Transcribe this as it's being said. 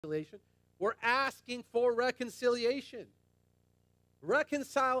reconciliation. We're asking for reconciliation.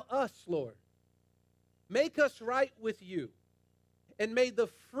 Reconcile us, Lord. Make us right with you. And may the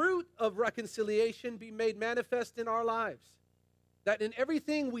fruit of reconciliation be made manifest in our lives. That in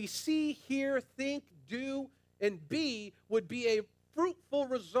everything we see, hear, think, do, and be would be a fruitful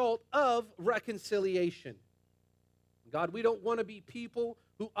result of reconciliation. God, we don't want to be people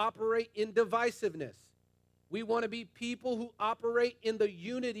who operate in divisiveness. We want to be people who operate in the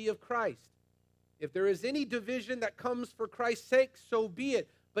unity of Christ. If there is any division that comes for Christ's sake, so be it.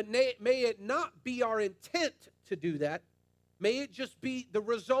 But may it not be our intent to do that. May it just be the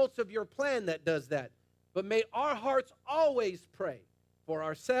results of your plan that does that. But may our hearts always pray for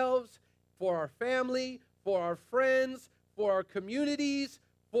ourselves, for our family, for our friends, for our communities,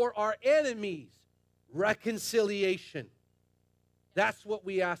 for our enemies. Reconciliation. That's what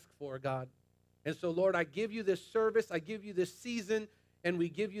we ask for, God. And so, Lord, I give you this service, I give you this season, and we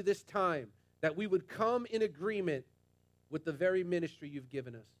give you this time that we would come in agreement with the very ministry you've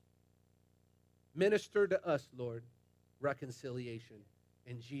given us. Minister to us, Lord, reconciliation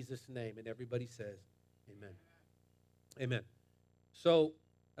in Jesus' name. And everybody says, amen. Amen. So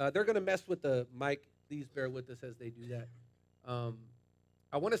they're going to mess with the mic. Please bear with us as they do that.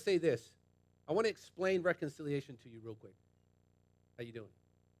 I want to say this. I want to explain reconciliation to you real quick. How you doing?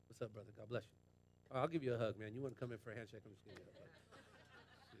 What's up, brother? God bless you. Oh, I'll give you a hug, man. You want to come in for a handshake? I'm just giving you a hug.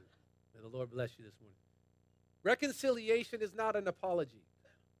 May the Lord bless you this morning. Reconciliation is not an apology.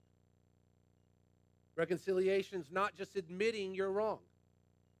 Reconciliation is not just admitting you're wrong.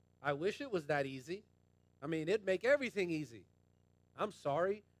 I wish it was that easy. I mean, it'd make everything easy. I'm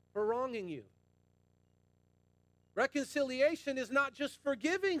sorry for wronging you. Reconciliation is not just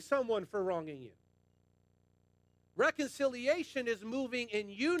forgiving someone for wronging you. Reconciliation is moving in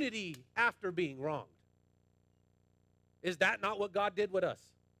unity after being wronged. Is that not what God did with us?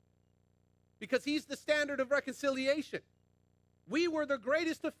 Because he's the standard of reconciliation. We were the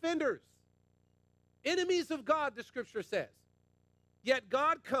greatest offenders. Enemies of God, the scripture says. Yet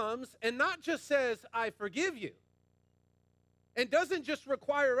God comes and not just says, I forgive you. And doesn't just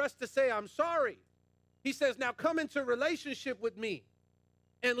require us to say, I'm sorry. He says, now come into relationship with me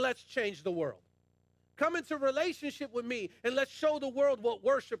and let's change the world. Come into relationship with me and let's show the world what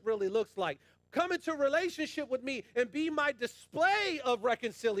worship really looks like. Come into relationship with me and be my display of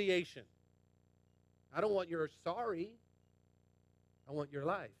reconciliation. I don't want your sorry. I want your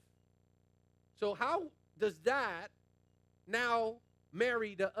life. So how does that now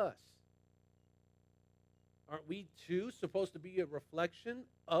marry to us? Aren't we too supposed to be a reflection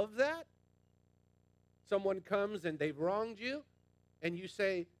of that? Someone comes and they've wronged you, and you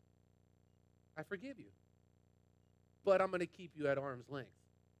say, I forgive you, but I'm going to keep you at arm's length.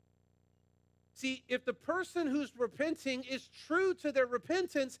 See, if the person who's repenting is true to their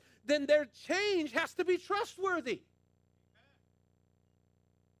repentance, then their change has to be trustworthy.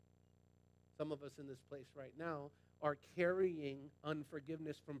 Some of us in this place right now are carrying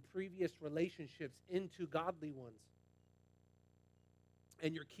unforgiveness from previous relationships into godly ones.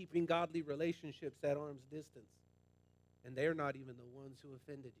 And you're keeping godly relationships at arm's distance. And they're not even the ones who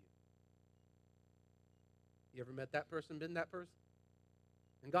offended you. You ever met that person, been that person?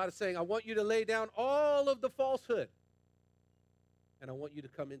 And God is saying, I want you to lay down all of the falsehood. And I want you to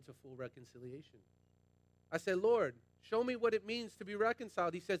come into full reconciliation. I say, Lord, show me what it means to be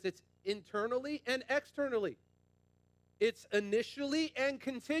reconciled. He says it's internally and externally. It's initially and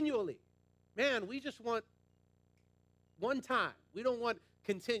continually. Man, we just want one time. We don't want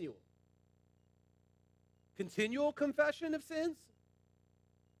continual. Continual confession of sins.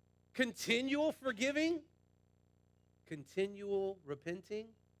 Continual forgiving. Continual repenting.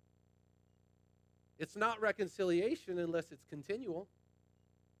 It's not reconciliation unless it's continual.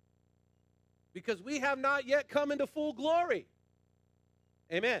 Because we have not yet come into full glory.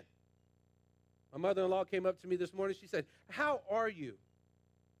 Amen. My mother-in-law came up to me this morning. She said, how are you?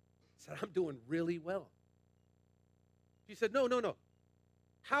 I said, I'm doing really well. She said, no.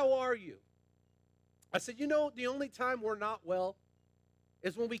 How are you? I said, you know, the only time we're not well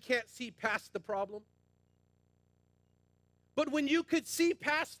is when we can't see past the problem. But when you could see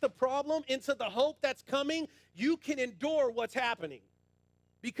past the problem into the hope that's coming, you can endure what's happening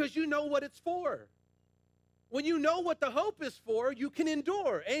because you know what it's for. When you know what the hope is for, you can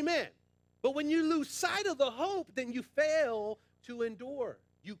endure. Amen. But when you lose sight of the hope, then you fail to endure.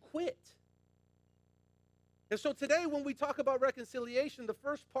 You quit. And so today when we talk about reconciliation, the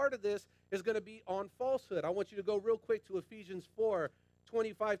first part of this is going to be on falsehood. I want you to go real quick to Ephesians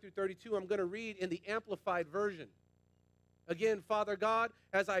 4:25 through 32. I'm going to read in the Amplified Version. Again, Father God,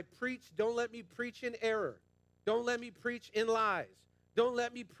 as I preach, don't let me preach in error. Don't let me preach in lies. Don't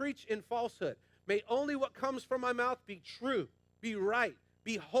let me preach in falsehood. May only what comes from my mouth be true, be right,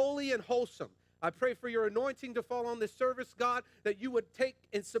 be holy and wholesome. I pray for your anointing to fall on this service, God, that you would take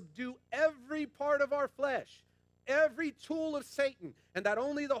and subdue every part of our flesh, every tool of Satan, and that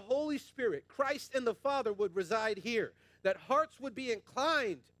only the Holy Spirit, Christ and the Father, would reside here, that hearts would be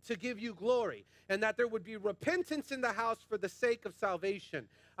inclined to give you glory, and that there would be repentance in the house for the sake of salvation.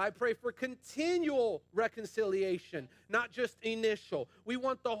 I pray for continual reconciliation, not just initial. We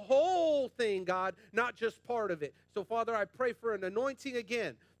want the whole thing, God, not just part of it. So, Father, I pray for an anointing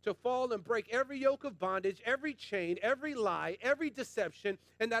again to fall and break every yoke of bondage, every chain, every lie, every deception,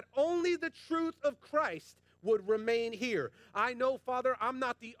 and that only the truth of Christ would remain here. I know, Father, I'm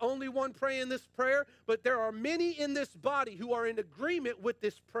not the only one praying this prayer, but there are many in this body who are in agreement with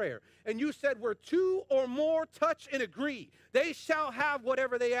this prayer. And you said where two or more touch and agree, they shall have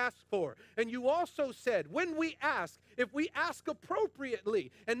whatever they ask for. And you also said when we ask, if we ask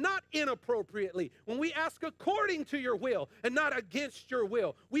appropriately and not inappropriately, when we ask according to your will and not against your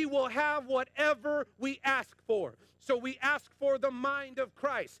will, we will have whatever we ask for. So we ask for the mind of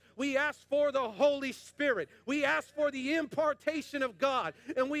Christ. We ask for the Holy Spirit. We ask for the impartation of God.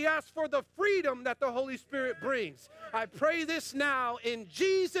 And we ask for the freedom that the Holy Spirit brings. I pray this now in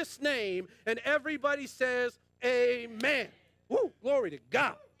Jesus' name. And everybody says, amen. Woo, glory to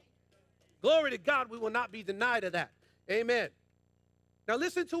God. Glory to God. We will not be denied of that. Amen. Now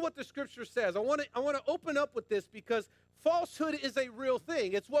listen to what the scripture says. I want to open up with this because falsehood is a real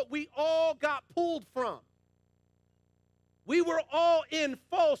thing. It's what we all got pulled from. We were all in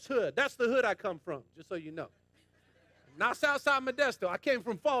falsehood. That's the hood I come from, just so you know. Not Southside Modesto. I came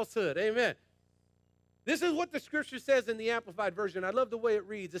from falsehood. Amen. This is what the scripture says in the Amplified Version. I love the way it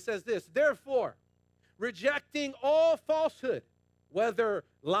reads. It says this: therefore, rejecting all falsehood, whether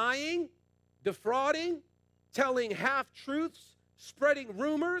lying, defrauding, telling half-truths, spreading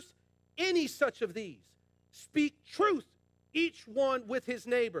rumors, any such of these, speak truth, each one with his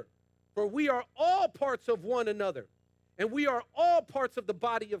neighbor. For we are all parts of one another, and we are all parts of the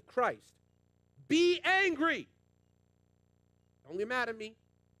body of Christ. Be angry. Don't get mad at me.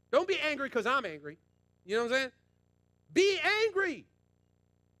 Don't be angry because I'm angry. You know what I'm saying? Be angry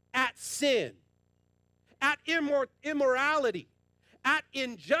at sin, at immorality, at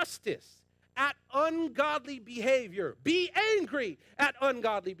injustice, at ungodly behavior. Be angry at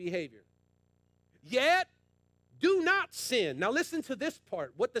ungodly behavior. Yet, do not sin. Now listen to this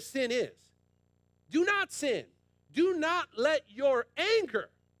part, what the sin is. Do not sin. Do not let your anger,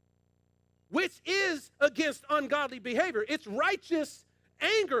 which is against ungodly behavior, it's righteous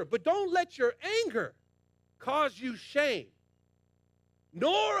anger, but don't let your anger cause you shame,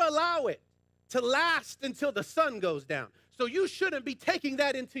 nor allow it to last until the sun goes down. So you shouldn't be taking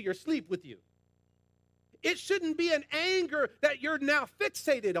that into your sleep with you. It shouldn't be an anger that you're now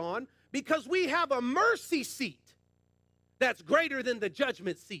fixated on, because we have a mercy seat that's greater than the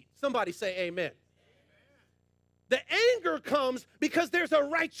judgment seat. Somebody say amen. The anger comes because there's a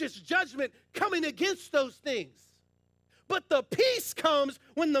righteous judgment coming against those things. But the peace comes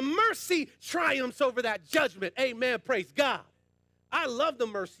when the mercy triumphs over that judgment. Amen. Praise God. I love the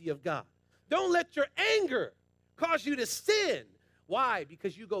mercy of God. Don't let your anger cause you to sin. Why?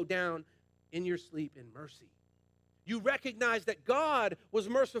 Because you go down in your sleep in mercy. You recognize that God was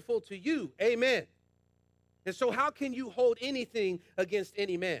merciful to you. Amen. And so how can you hold anything against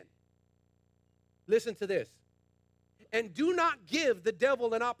any man? Listen to this. And do not give the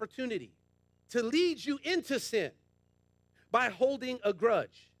devil an opportunity to lead you into sin by holding a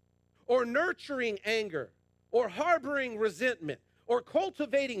grudge or nurturing anger or harboring resentment or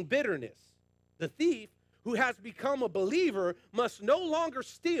cultivating bitterness. The thief who has become a believer must no longer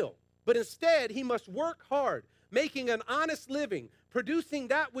steal, but instead he must work hard, making an honest living, producing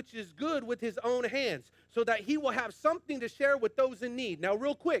that which is good with his own hands, so that he will have something to share with those in need. Now,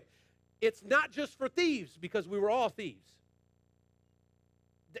 real quick, it's not just for thieves, because we were all thieves.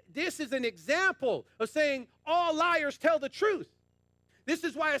 This is an example of saying all liars tell the truth. This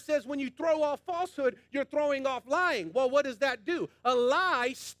is why it says when you throw off falsehood, you're throwing off lying. Well, what does that do? A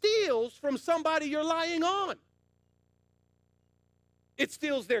lie steals from somebody you're lying on. It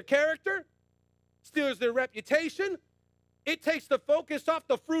steals their character, steals their reputation. It takes the focus off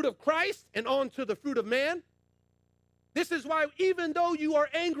the fruit of Christ and onto the fruit of man. This is why even though you are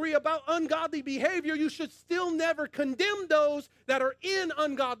angry about ungodly behavior, you should still never condemn those that are in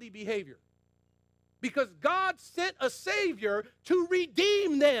ungodly behavior. Because God sent a Savior to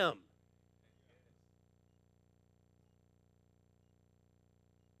redeem them.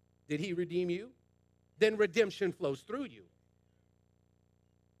 Did he redeem you? Then redemption flows through you.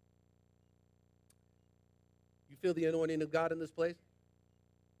 You feel the anointing of God in this place?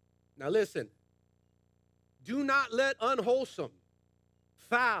 Now listen, do not let unwholesome,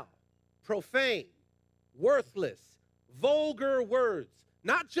 foul, profane, worthless, vulgar words,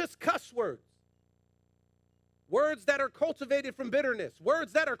 not just cuss words, words that are cultivated from bitterness,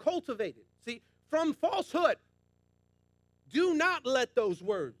 words that are cultivated, see, from falsehood. Do not let those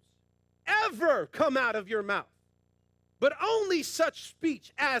words ever come out of your mouth, but only such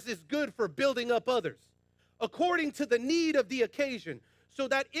speech as is good for building up others, according to the need of the occasion, so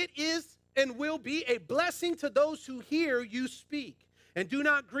that it is and will be a blessing to those who hear you speak. And do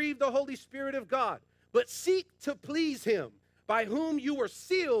not grieve the Holy Spirit of God, but seek to please him, by whom you were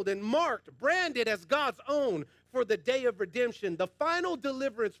sealed and marked, branded as God's own for the day of redemption, the final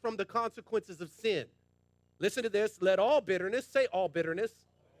deliverance from the consequences of sin. Listen to this. Let all bitterness, say all bitterness,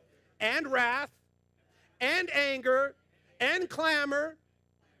 and wrath, and anger, and clamor,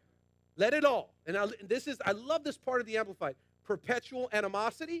 let it all. And I love this part of the Amplified. Perpetual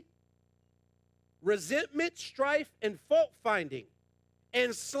animosity, resentment, strife, and fault finding,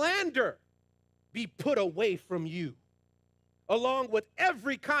 and slander be put away from you, along with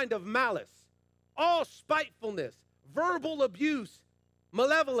every kind of malice, all spitefulness, verbal abuse,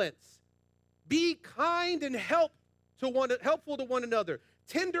 malevolence. Be kind and helpful to one another,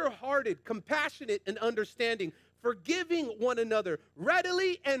 tender-hearted, compassionate, and understanding, forgiving one another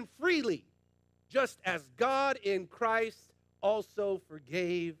readily and freely, just as God in Christ also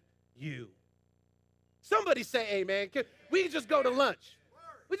forgave you. Somebody say amen. We just go to lunch.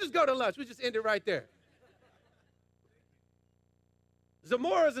 We just go to lunch. We just end it right there.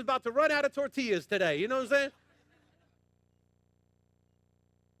 Zamora's about to run out of tortillas today. You know what I'm saying?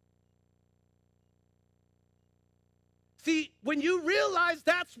 See, when you realize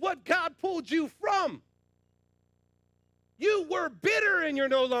that's what God pulled you from, you were bitter and you're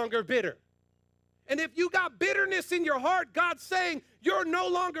no longer bitter. And if you got bitterness in your heart, God's saying you're no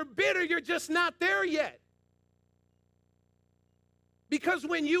longer bitter, you're just not there yet. Because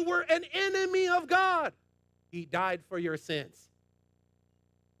when you were an enemy of God, he died for your sins.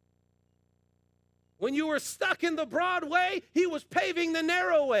 When you were stuck in the broad way, he was paving the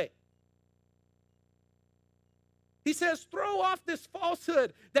narrow way. He says, throw off this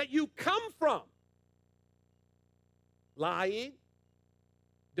falsehood that you come from. Lying,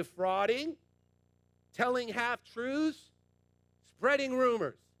 defrauding, telling half-truths, spreading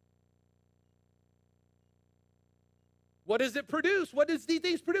rumors. What does it produce? What does these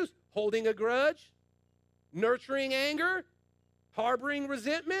things produce? Holding a grudge, nurturing anger, harboring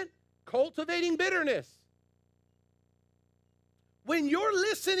resentment, cultivating bitterness. When you're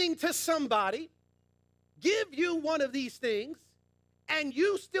listening to somebody give you one of these things and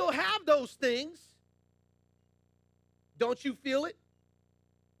you still have those things, don't you feel it?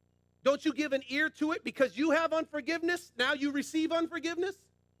 Don't you give an ear to it because you have unforgiveness? Now you receive unforgiveness?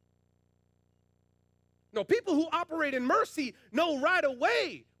 No, people who operate in mercy know right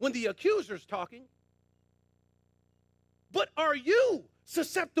away when the accuser's talking. But are you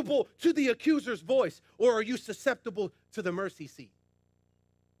susceptible to the accuser's voice, or are you susceptible to the mercy seat?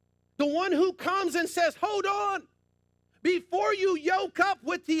 The one who comes and says, hold on. Before you yoke up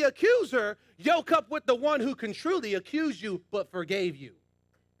with the accuser, yoke up with the one who can truly accuse you but forgave you.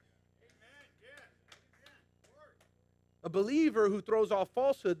 A believer who throws off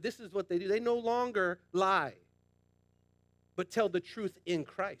falsehood, this is what they do. They no longer lie, but tell the truth in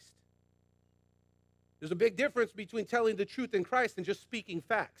Christ. There's a big difference between telling the truth in Christ and just speaking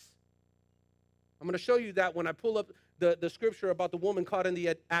facts. I'm going to show you that when I pull up the scripture about the woman caught in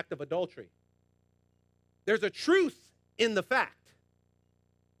the act of adultery. There's a truth in the fact,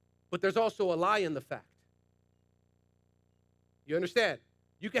 but there's also a lie in the fact. You understand?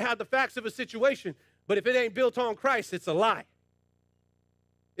 You can have the facts of a situation, but if it ain't built on Christ, it's a lie.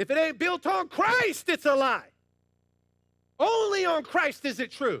 If it ain't built on Christ, it's a lie. Only on Christ is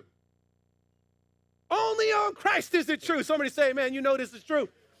it true. Only on Christ is it true. Somebody say, man, you know this is true.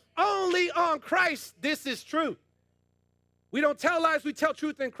 Only on Christ this is true. We don't tell lies, we tell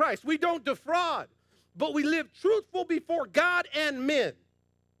truth in Christ. We don't defraud, but we live truthful before God and men.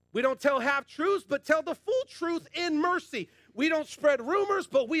 We don't tell half-truths, but tell the full truth in mercy. We don't spread rumors,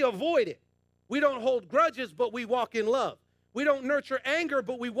 but we avoid it. We don't hold grudges, but we walk in love. We don't nurture anger,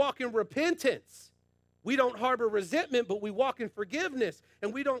 but we walk in repentance. We don't harbor resentment, but we walk in forgiveness.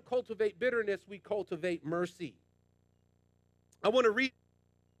 And we don't cultivate bitterness, we cultivate mercy. I want to read.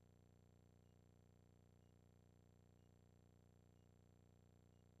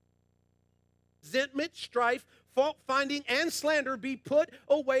 Resentment, strife, fault-finding, and slander be put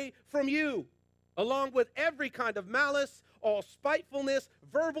away from you, along with every kind of malice, all spitefulness,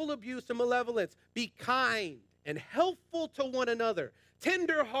 verbal abuse, and malevolence. Be kind and helpful to one another,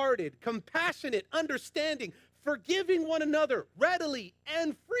 tender-hearted, compassionate, understanding, forgiving one another readily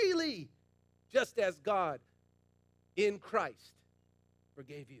and freely, just as God in Christ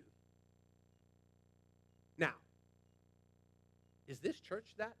forgave you. Now, is this church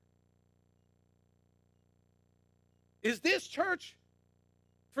that? Is this church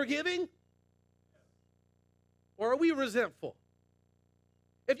forgiving? Or are we resentful?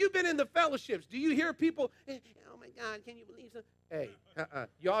 If you've been in the fellowships, do you hear people, oh my God, can you believe so? Hey,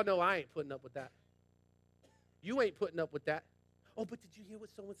 y'all know I ain't putting up with that. You ain't putting up with that. Oh, but did you hear what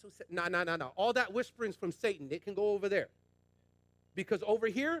so-and-so said? No. All that whispering's from Satan. It can go over there. Because over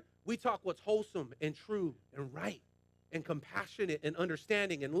here, we talk what's wholesome and true and right and compassionate and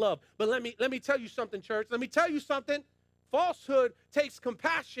understanding and love. But let me tell you something, church. Let me tell you something. Falsehood takes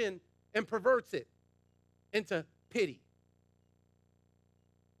compassion and perverts it into pity.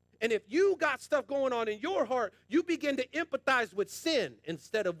 And if you got stuff going on in your heart, you begin to empathize with sin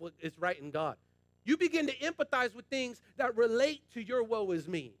instead of what is right in God. You begin to empathize with things that relate to your woe is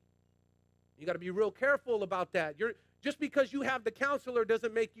me. You got to be real careful about that. Just because you have the counselor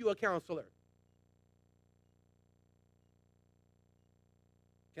doesn't make you a counselor.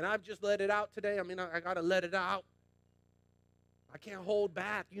 Can I just let it out today? I mean, I got to let it out. I can't hold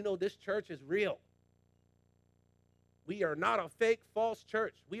back. You know, this church is real. We are not a fake, false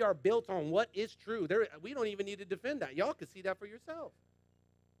church. We are built on what is true. We don't even need to defend that. Y'all can see that for yourself.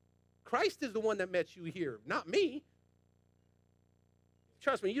 Christ is the one that met you here, not me.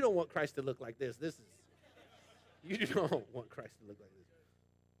 Trust me, you don't want Christ to look like this. You don't want Christ to look like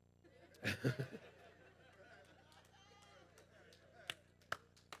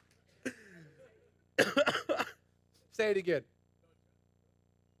this. Say it again.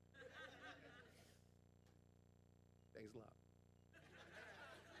 Thanks a lot.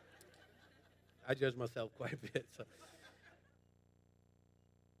 I judge myself quite a bit. So.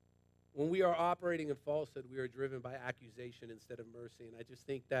 When we are operating in falsehood, we are driven by accusation instead of mercy. And I just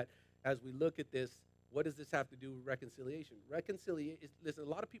think that as we look at this, what does this have to do with reconciliation? Listen, a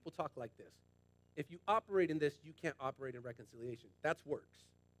lot of people talk like this. If you operate in this, you can't operate in reconciliation. That's works.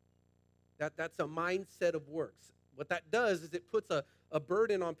 That's a mindset of works. What that does is it puts a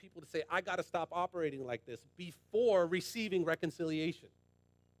burden on people to say, I got to stop operating like this before receiving reconciliation.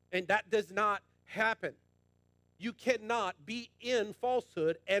 And that does not happen. You cannot be in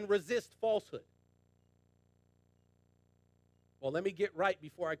falsehood and resist falsehood. Well, let me get right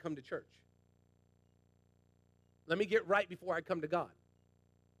before I come to church. Let me get right before I come to God.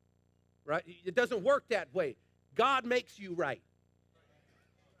 Right? It doesn't work that way. God makes you right.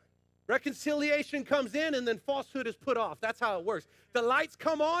 Reconciliation comes in and then falsehood is put off. That's how it works. The lights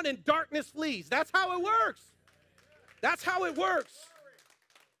come on and darkness flees. That's how it works. That's how it works.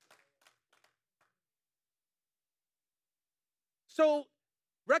 So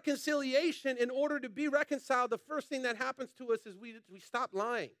reconciliation, in order to be reconciled, the first thing that happens to us is we stop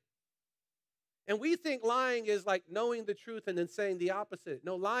lying. And we think lying is like knowing the truth and then saying the opposite.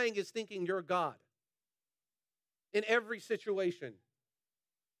 No, lying is thinking you're God in every situation.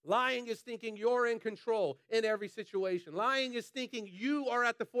 Lying is thinking you're in control in every situation. Lying is thinking you are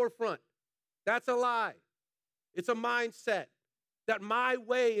at the forefront. That's a lie. It's a mindset that my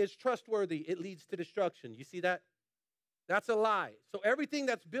way is trustworthy. It leads to destruction. You see that? That's a lie. So everything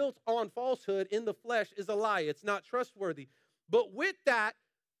that's built on falsehood in the flesh is a lie. It's not trustworthy. But with that,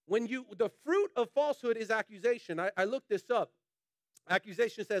 the fruit of falsehood is accusation. I looked this up.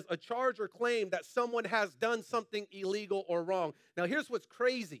 Accusation says a charge or claim that someone has done something illegal or wrong. Now, here's what's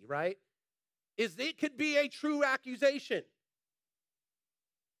crazy, right? Is it could be a true accusation.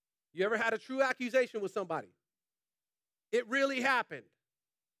 You ever had a true accusation with somebody? It really happened.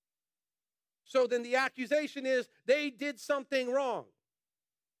 So then the accusation is they did something wrong.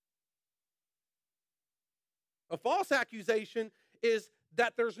 A false accusation is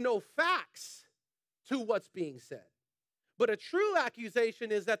that there's no facts to what's being said. But a true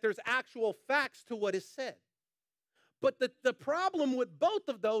accusation is that there's actual facts to what is said. But the problem with both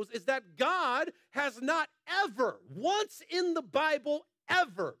of those is that God has not ever, once in the Bible,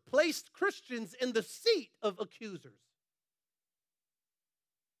 ever placed Christians in the seat of accusers.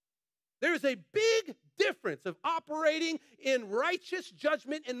 There's a big difference of operating in righteous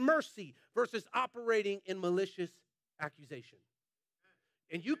judgment and mercy versus operating in malicious accusation.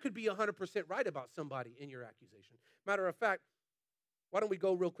 And you could be 100% right about somebody in your accusation. Matter of fact, why don't we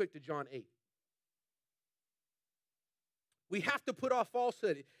go real quick to John 8? We have to put off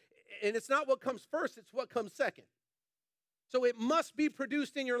falsehood. And it's not what comes first, it's what comes second. So it must be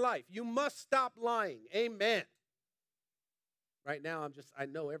produced in your life. You must stop lying. Amen. Right now, I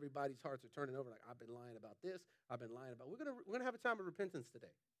know everybody's hearts are turning over. Like, I've been lying about this. I've been lying about. We're gonna have a time of repentance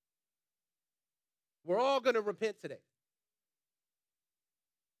today. We're all gonna repent today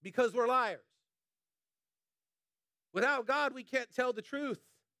because we're liars. Without God, we can't tell the truth.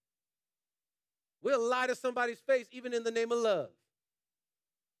 We'll lie to somebody's face, even in the name of love.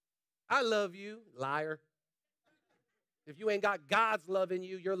 I love you, liar. If you ain't got God's love in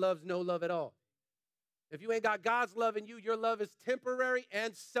you, your love's no love at all. If you ain't got God's love in you, your love is temporary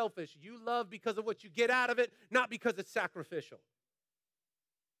and selfish. You love because of what you get out of it, not because it's sacrificial.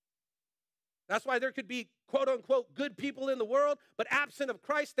 That's why there could be, quote unquote, good people in the world, but absent of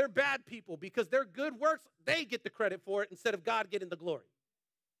Christ, they're bad people because their good works, they get the credit for it instead of God getting the glory.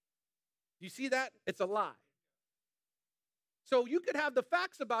 You see that? It's a lie. So you could have the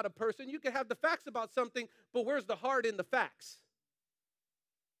facts about a person, you could have the facts about something, but where's the heart in the facts?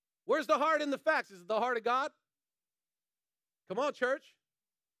 Where's the heart in the facts? Is it the heart of God? Come on, church.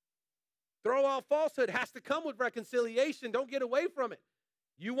 Throw off falsehood. Has to come with reconciliation. Don't get away from it.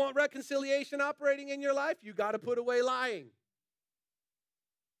 You want reconciliation operating in your life? You got to put away lying.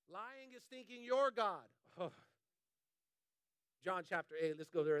 Lying is thinking you're God. Oh. John chapter 8.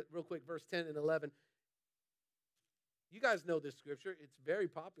 Let's go there real quick. Verse 10 and 11. You guys know this scripture. It's very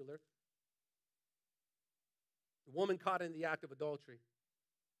popular. The woman caught in the act of adultery.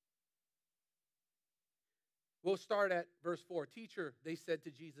 We'll start at verse 4. Teacher, they said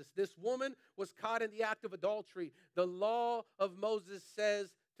to Jesus, this woman was caught in the act of adultery. The law of Moses says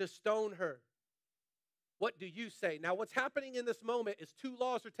to stone her. What do you say? Now, what's happening in this moment is two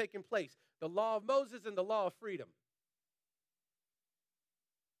laws are taking place. The law of Moses and the law of freedom.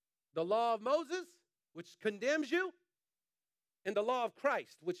 The law of Moses, which condemns you, and the law of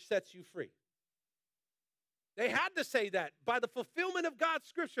Christ, which sets you free. They had to say that. By the fulfillment of God's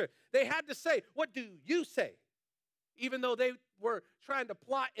scripture, they had to say, what do you say? Even though they were trying to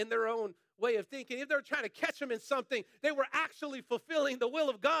plot in their own way of thinking, if they were trying to catch him in something, they were actually fulfilling the will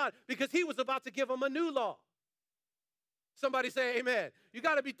of God because he was about to give them a new law. Somebody say amen. You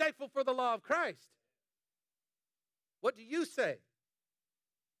got to be thankful for the law of Christ. What do you say?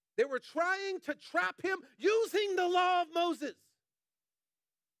 They were trying to trap him using the law of Moses.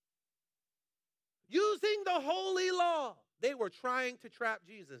 Using the holy law. They were trying to trap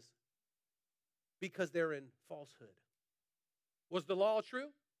Jesus because they're in falsehood. Was the law true?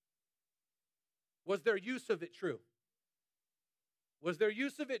 Was their use of it true? Was their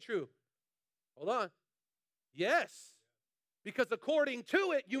use of it true? Hold on. Yes. Because according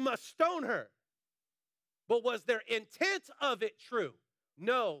to it, you must stone her. But was their intent of it true?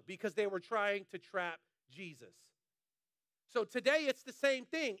 No, because they were trying to trap Jesus. So today it's the same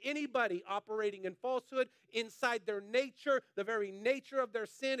thing. Anybody operating in falsehood inside their nature, the very nature of their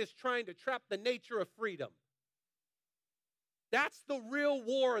sin is trying to trap the nature of freedom. That's the real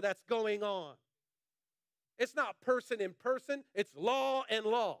war that's going on. It's not person in person, it's law and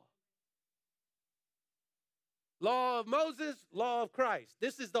law. Law of Moses, law of Christ.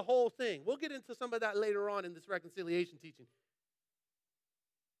 This is the whole thing. We'll get into some of that later on in this reconciliation teaching.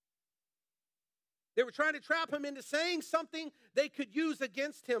 They were trying to trap him into saying something they could use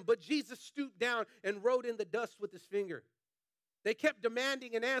against him, but Jesus stooped down and wrote in the dust with his finger. They kept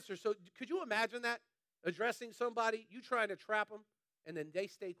demanding an answer. So could you imagine that? Addressing somebody, you trying to trap them, and then they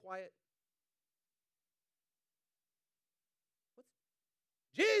stay quiet?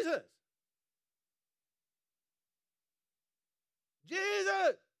 Jesus!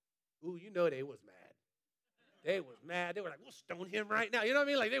 Jesus! Ooh, you know they was mad. They was mad. They were like, we'll stone him right now. You know what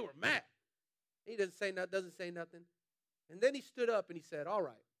I mean? Like they were mad. He doesn't say nothing. And then he stood up and he said, all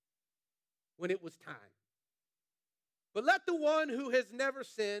right, when it was time. But let the one who has never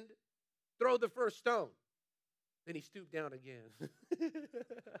sinned throw the first stone. Then he stooped down again.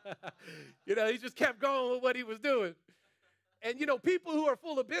 He just kept going with what he was doing. And, people who are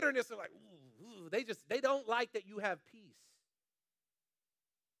full of bitterness are like, ooh, they don't like that you have peace.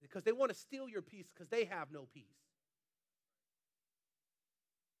 Because they want to steal your peace because they have no peace.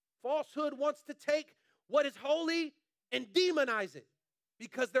 Falsehood wants to take what is holy and demonize it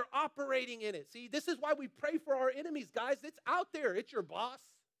because they're operating in it. See, this is why we pray for our enemies, guys. It's out there. It's your boss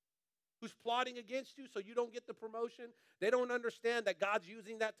who's plotting against you so you don't get the promotion. They don't understand that God's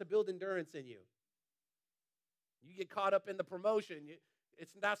using that to build endurance in you. You get caught up in the promotion.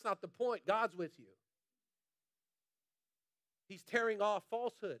 That's not the point. God's with you. He's tearing off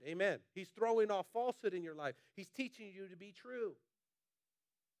falsehood. Amen. He's throwing off falsehood in your life. He's teaching you to be true.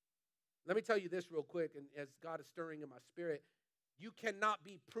 Let me tell you this real quick, and as God is stirring in my spirit, you cannot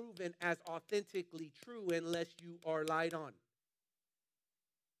be proven as authentically true unless you are lied on.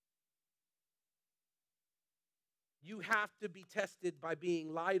 You have to be tested by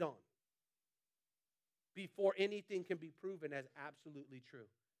being lied on before anything can be proven as absolutely true.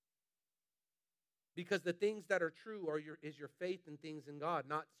 Because the things that are true is your faith in things in God,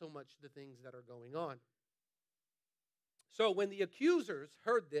 not so much the things that are going on. So when the accusers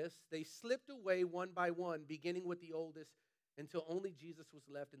heard this, they slipped away one by one, beginning with the oldest, until only Jesus was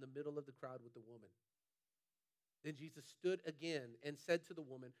left in the middle of the crowd with the woman. Then Jesus stood again and said to the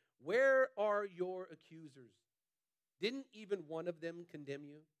woman, "Where are your accusers? Didn't even one of them condemn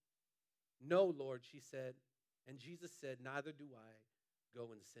you?" "No, Lord," she said. And Jesus said, "Neither do I.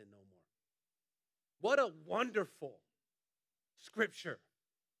 Go and sin no more." What a wonderful scripture.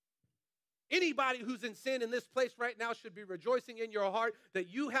 Anybody who's in sin in this place right now should be rejoicing in your heart that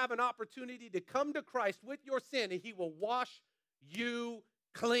you have an opportunity to come to Christ with your sin, and he will wash you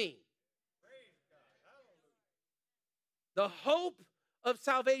clean. Praise God. The hope of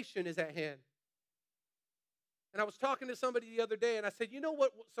salvation is at hand. And I was talking to somebody the other day, and I said, you know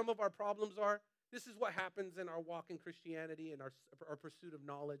what some of our problems are? This is what happens in our walk in Christianity and our pursuit of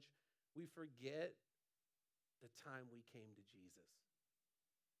knowledge. We forget the time we came to Jesus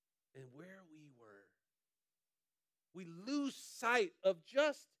and where we were. We lose sight of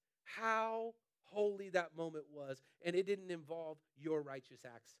just how holy that moment was, and it didn't involve your righteous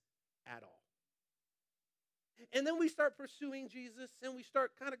acts at all. And then we start pursuing Jesus, and we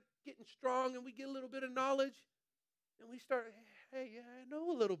start kind of getting strong, and we get a little bit of knowledge, and we start, hey, yeah, I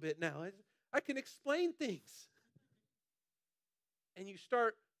know a little bit now. I can explain things. And you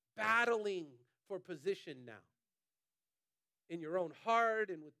start battling for position now in your own heart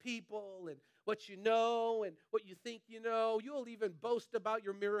and with people and what you know and what you think you know. You'll even boast about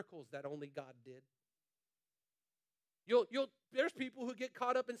your miracles that only God did. There's people who get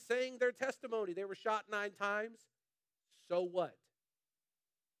caught up in saying their testimony. They were shot 9 times. So what?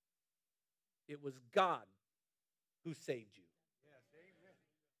 It was God who saved you. Yes, amen.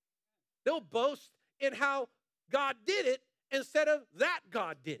 They'll boast in how God did it instead of that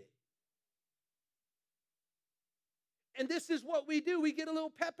God did it. And this is what we do. We get a little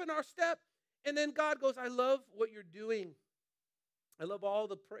pep in our step, and then God goes, I love what you're doing. I love all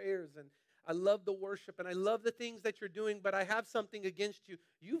the prayers, and I love the worship, and I love the things that you're doing, but I have something against you.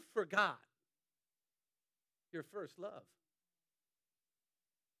 You forgot your first love.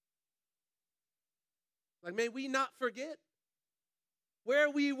 Like, may we not forget where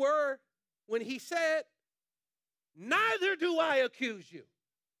we were when he said, neither do I accuse you.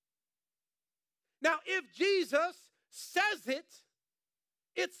 Now, if Jesus says it,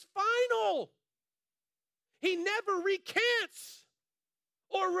 it's final. He never recants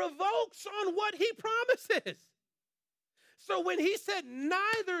or revokes on what he promises. So when he said,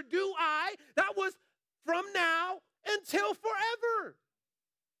 neither do I, that was from now until forever.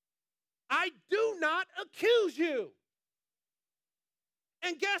 I do not accuse you.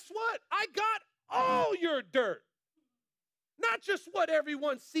 And guess what? I got all your dirt. Not just what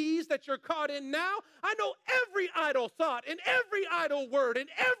everyone sees that you're caught in now. I know every idle thought and every idle word and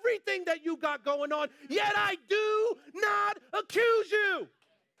everything that you got going on, yet I do not accuse you.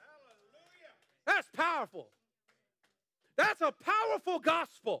 Hallelujah. That's powerful. That's a powerful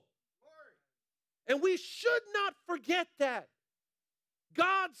gospel. And we should not forget that.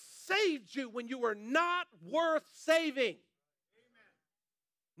 God saved you when you were not worth saving.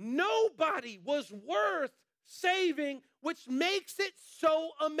 Amen. Nobody was worth saving, which makes it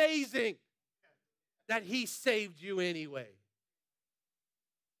so amazing that he saved you anyway.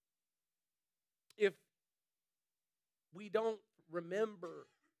 If we don't remember,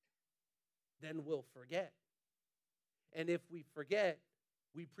 then we'll forget. And if we forget,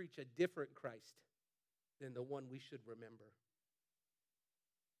 we preach a different Christ than the one we should remember.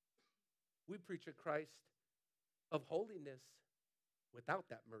 We preach a Christ of holiness without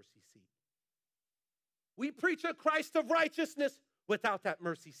that mercy seat. We preach a Christ of righteousness without that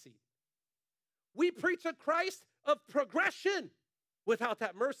mercy seat. We preach a Christ of progression without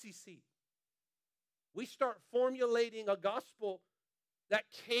that mercy seat. We start formulating a gospel that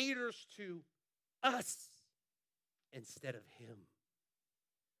caters to us instead of him.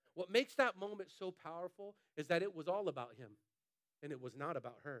 What makes that moment so powerful is that it was all about him and it was not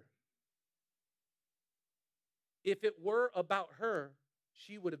about her. If it were about her,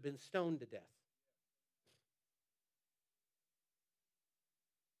 she would have been stoned to death.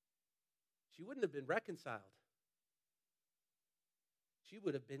 She wouldn't have been reconciled. She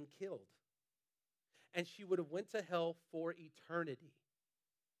would have been killed. And she would have went to hell for eternity.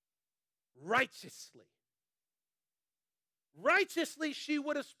 Righteously. Righteously, she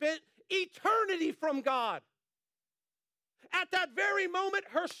would have spent eternity from God. At that very moment,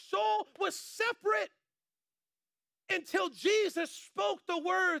 her soul was separate. until Jesus spoke the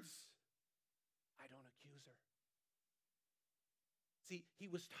words, I don't accuse her. See, he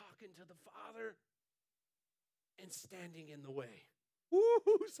was talking to the Father and standing in the way. Woo,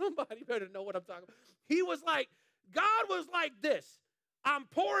 somebody better know what I'm talking about. He was like, God was like this. I'm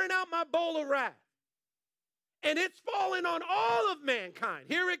pouring out my bowl of wrath. And it's falling on all of mankind.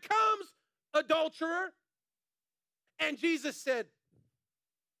 Here it comes, adulterer. And Jesus said,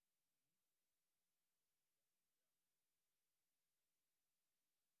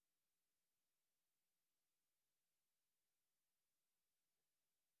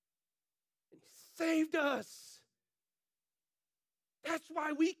 and he saved us. That's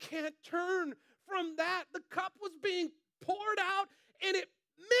why we can't turn from that. The cup was being poured out and it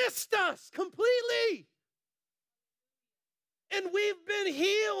missed us completely. And we've been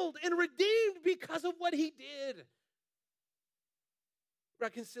healed and redeemed because of what he did.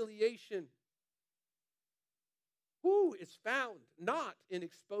 Reconciliation is found not in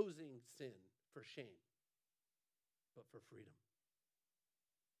exposing sin for shame, but for freedom.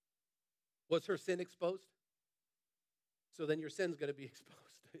 Was her sin exposed? So then your sin's going to be exposed.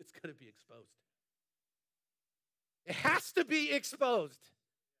 It's going to be exposed. It has to be exposed.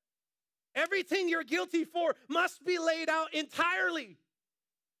 Everything you're guilty for must be laid out entirely.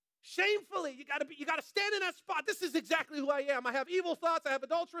 Shamefully. You got to stand in that spot. This is exactly who I am. I have evil thoughts. I have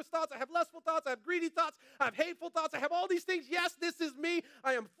adulterous thoughts. I have lustful thoughts. I have greedy thoughts. I have hateful thoughts. I have all these things. Yes, this is me.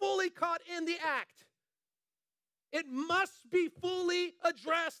 I am fully caught in the act. It must be fully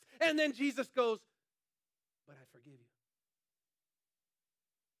addressed. And then Jesus goes, but I forgive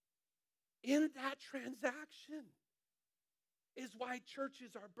you. In that transaction is why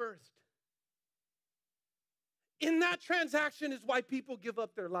churches are birthed. In that transaction is why people give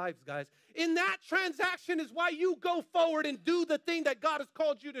up their lives, guys. In that transaction is why you go forward and do the thing that God has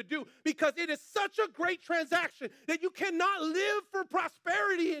called you to do, because it is such a great transaction that you cannot live for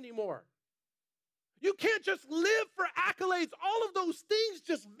prosperity anymore. You can't just live for accolades. All of those things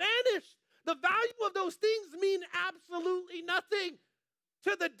just vanish. The value of those things mean absolutely nothing.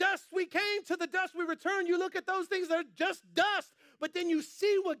 To the dust we came, to the dust we return. You look at those things, they're just dust. But then you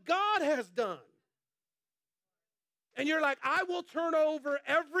see what God has done. And you're like, I will turn over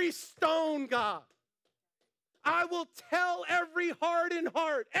every stone, God. I will tell every hardened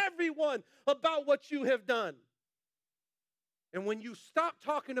heart, everyone, about what you have done. And when you stop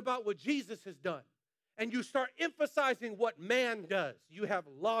talking about what Jesus has done and you start emphasizing what man does, you have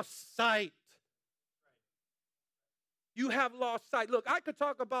lost sight. You have lost sight. Look, I could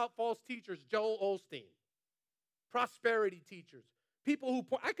talk about false teachers, Joel Osteen, prosperity teachers, people who,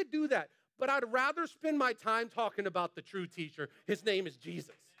 I could do that. But I'd rather spend my time talking about the true teacher. His name is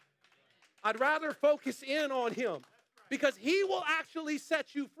Jesus. I'd rather focus in on him because he will actually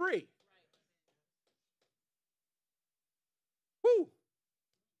set you free. Woo!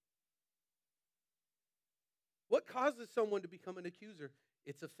 What causes someone to become an accuser?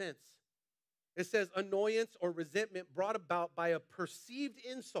 It's offense. It says annoyance or resentment brought about by a perceived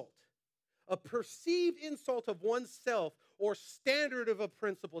insult. A perceived insult of oneself or standard of a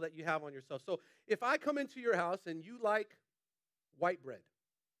principle that you have on yourself. So if I come into your house and you like white bread,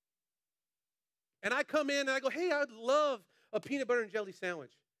 and I come in and I go, hey, I'd love a peanut butter and jelly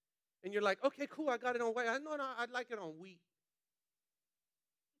sandwich. And you're like, okay, cool, I got it on white. No, I'd like it on wheat.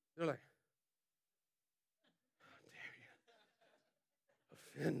 They're like, how dare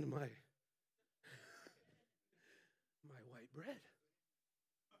you offend my white bread.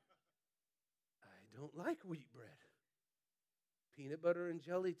 I don't like wheat bread. Peanut butter and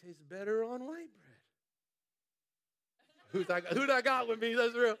jelly tastes better on white bread. Who'd I got with me?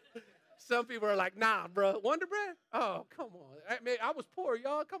 That's real. Some people are like, nah, bro. Wonder Bread? Oh, come on. I was poor,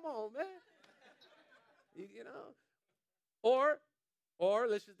 y'all. Come on, man. You know? Or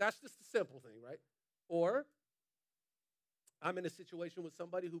that's just the simple thing, right? Or I'm in a situation with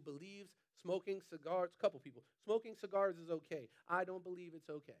somebody who believes smoking cigars, a couple people, smoking cigars is okay. I don't believe it's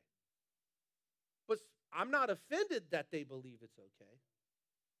okay. But I'm not offended that they believe it's okay.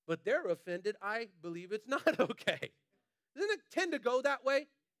 But they're offended I believe it's not okay. Doesn't it tend to go that way?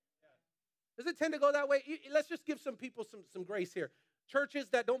 Does it tend to go that way? Let's just give some people some grace here. Churches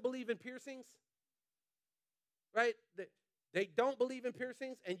that don't believe in piercings, right? They don't believe in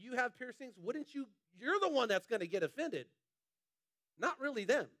piercings, and you have piercings. You're the one that's going to get offended, not really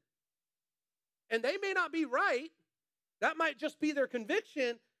them. And they may not be right. That might just be their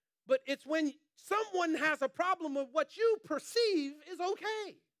conviction, but it's when someone has a problem with what you perceive is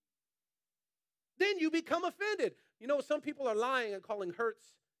okay. Then you become offended. You know, some people are lying and calling hurts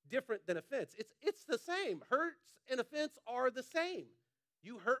different than offense. It's the same. Hurts and offense are the same.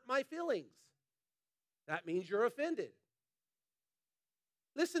 You hurt my feelings. That means you're offended.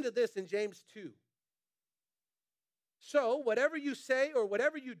 Listen to this in James 2. So, whatever you say or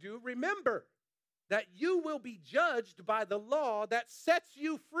whatever you do, remember that you will be judged by the law that sets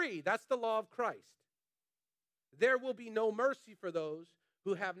you free. That's the law of Christ. There will be no mercy for those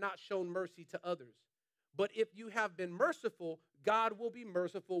who have not shown mercy to others. But if you have been merciful, God will be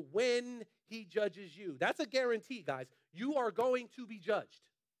merciful when he judges you. That's a guarantee, guys. You are going to be judged.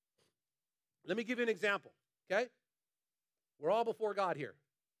 Let me give you an example, okay? We're all before God here.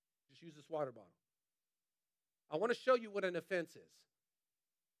 Just use this water bottle. I want to show you what an offense is,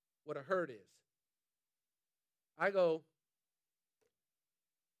 what a hurt is. I go,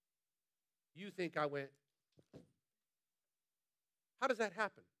 you think I went. How does that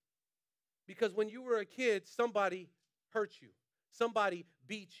happen? Because when you were a kid, somebody hurt you. Somebody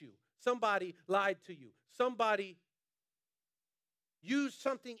beat you. Somebody lied to you. Somebody used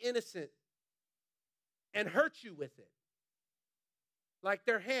something innocent and hurt you with it. Like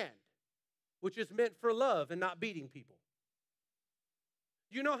their hand, which is meant for love and not beating people.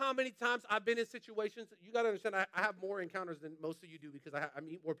 You know how many times I've been in situations, you got to understand, I have more encounters than most of you do because I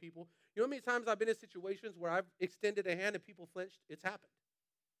meet more people. You know how many times I've been in situations where I've extended a hand and people flinched? It's happened.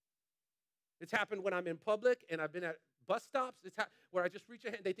 It's happened when I'm in public and I've been at bus stops. Where I just reach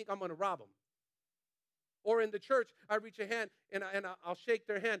a hand, they think I'm going to rob them. Or in the church, I reach a hand and I'll shake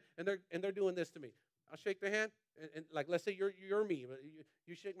their hand and they're doing this to me. I'll shake their hand and like let's say you're me, but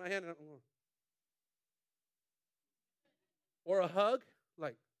you shake my hand and or a hug,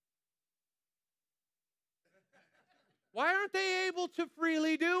 like why aren't they able to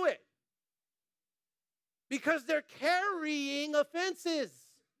freely do it? Because they're carrying offenses.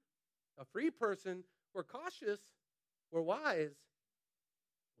 A free person, we're cautious, we're wise,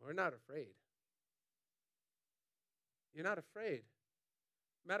 we're not afraid. You're not afraid.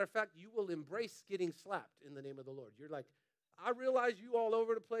 Matter of fact, you will embrace getting slapped in the name of the Lord. You're like, I realize you all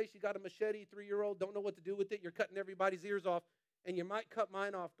over the place. You got a machete, 3-year-old, don't know what to do with it. You're cutting everybody's ears off, and you might cut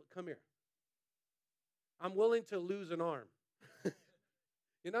mine off, but come here. I'm willing to lose an arm.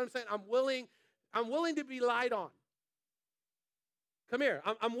 You know what I'm saying? I'm willing to be lied on. Come here.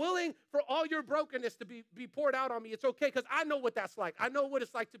 I'm willing for all your brokenness to be poured out on me. It's okay because I know what that's like. I know what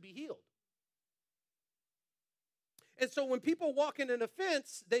it's like to be healed. And so when people walk in an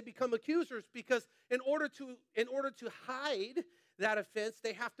offense, they become accusers because in order to hide that offense,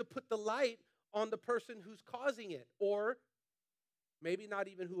 they have to put the light on the person who's causing it, or maybe not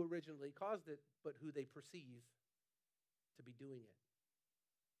even who originally caused it, but who they perceive to be doing it.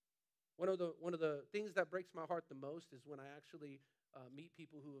 One of the things that breaks my heart the most is when I actually meet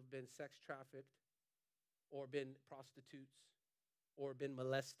people who have been sex trafficked or been prostitutes or been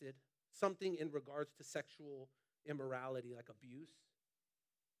molested, something in regards to sexual immorality like abuse.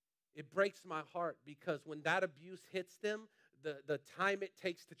 It breaks my heart because when that abuse hits them, the time it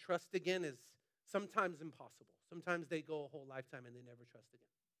takes to trust again is sometimes impossible. Sometimes they go a whole lifetime and they never trust again.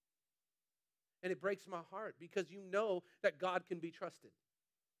 And it breaks my heart because you know that God can be trusted.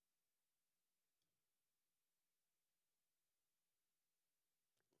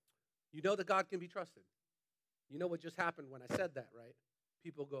 You know that God can be trusted. You know what just happened when I said that, right?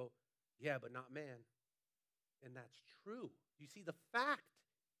 People go, yeah, but not man. And that's true. You see, the fact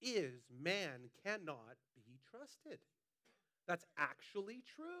is man cannot be trusted. That's actually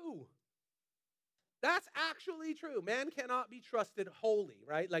true. That's actually true. Man cannot be trusted wholly,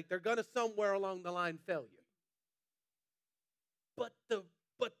 right? Like they're going to somewhere along the line fail you. But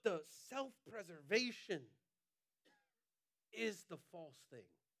the self-preservation is the false thing.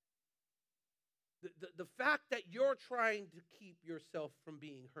 The fact that you're trying to keep yourself from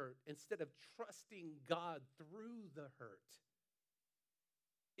being hurt instead of trusting God through the hurt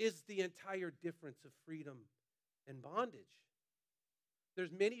is the entire difference of freedom and bondage.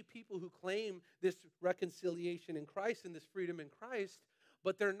 There's many people who claim this reconciliation in Christ and this freedom in Christ,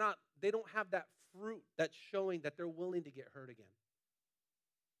 but they don't have that fruit that's showing that they're willing to get hurt again.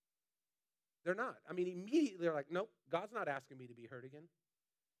 They're not. I mean, immediately they're like, nope, God's not asking me to be hurt again.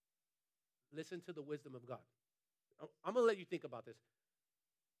 Listen to the wisdom of God. I'm going to let you think about this.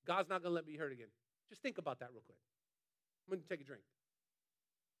 God's not going to let me hurt again. Just think about that real quick. I'm going to take a drink.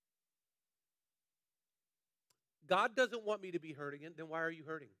 God doesn't want me to be hurt again. Then why are you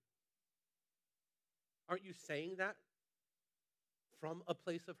hurting? Aren't you saying that from a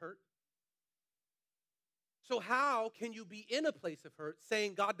place of hurt? So how can you be in a place of hurt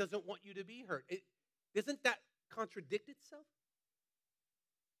saying God doesn't want you to be hurt? Doesn't that contradict itself?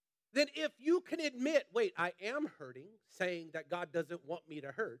 Then if you can admit, wait, I am hurting, saying that God doesn't want me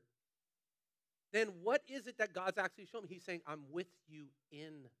to hurt, then what is it that God's actually showing me? He's saying, I'm with you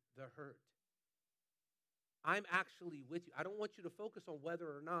in the hurt. I'm actually with you. I don't want you to focus on whether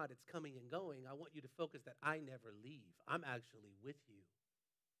or not it's coming and going. I want you to focus that I never leave. I'm actually with you.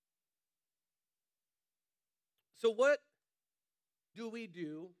 So what do we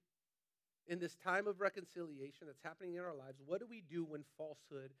do in this time of reconciliation that's happening in our lives? What do we do when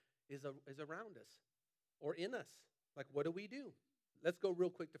falsehood is around us or in us? Like, what do we do? Let's go real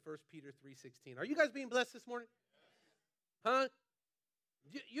quick to 1 Peter 3:16. Are you guys being blessed this morning? Huh?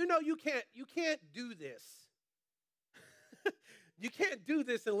 You know you can't do this. You can't do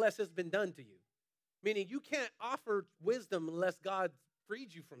this unless it's been done to you. Meaning you can't offer wisdom unless God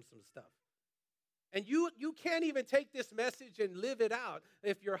freed you from some stuff. And you can't even take this message and live it out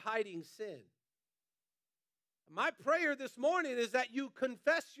if you're hiding sin. My prayer this morning is that you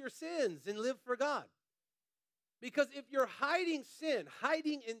confess your sins and live for God. Because if you're hiding sin,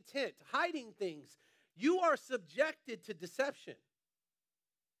 hiding intent, hiding things, you are subjected to deception.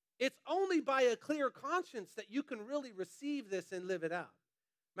 It's only by a clear conscience that you can really receive this and live it out.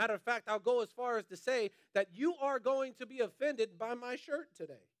 Matter of fact, I'll go as far as to say that you are going to be offended by my shirt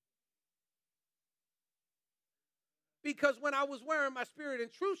today. Because when I was wearing my Spirit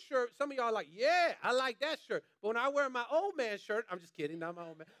and Truth shirt, some of y'all are like, yeah, I like that shirt. But when I wear my old man shirt, I'm just kidding, not my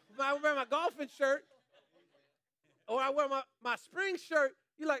old man. When I wear my golfing shirt, or I wear my spring shirt,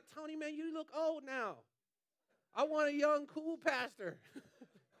 you're like, Tony, man, you look old now. I want a young, cool pastor.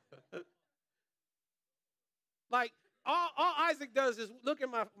 Like, all Isaac does is look at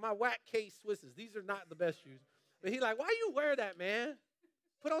my whack case Swisses. These are not the best shoes. But he's like, why you wear that, man?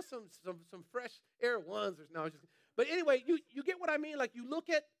 Put on some fresh Air Ones. No, just, but anyway, you get what I mean? Like, you look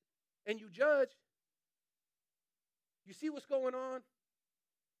at and you judge. You see what's going on.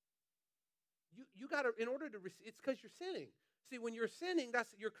 You got to, in order to receive, it's because you're sinning. See, when you're sinning,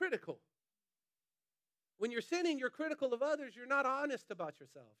 you're critical. When you're sinning, you're critical of others. You're not honest about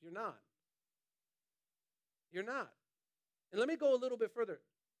yourself. You're not. You're not. And let me go a little bit further.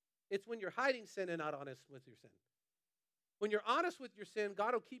 It's when you're hiding sin and not honest with your sin. When you're honest with your sin,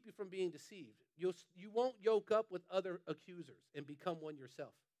 God will keep you from being deceived. You won't yoke up with other accusers and become one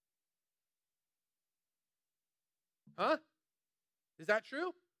yourself. Huh? Is that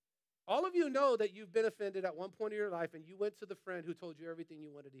true? All of you know that you've been offended at one point in your life and you went to the friend who told you everything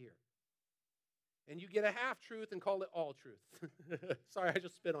you wanted to hear. And you get a half-truth and call it all truth. Sorry, I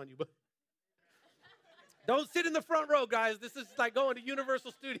just spit on you, but don't sit in the front row, guys. This is like going to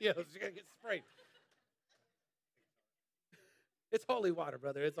Universal Studios. You're going to get sprayed. It's holy water,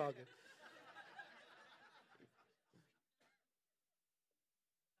 brother. It's all good.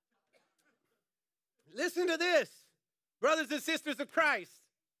 Listen to this, brothers and sisters of Christ.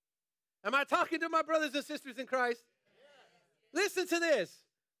 Am I talking to my brothers and sisters in Christ? Yes. Listen to this.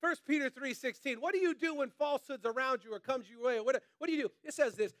 1 Peter 3:16. What do you do when falsehood's around you or comes your way? What do you do? It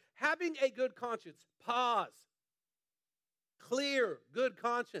says this. Having a good conscience. Pause. Clear, good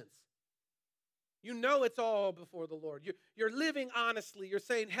conscience. You know it's all before the Lord. You're living honestly. You're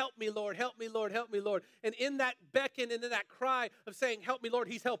saying, help me, Lord, help me, Lord, help me, Lord. And in that beckon and in that cry of saying, help me, Lord,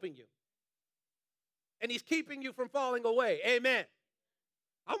 he's helping you. And he's keeping you from falling away. Amen.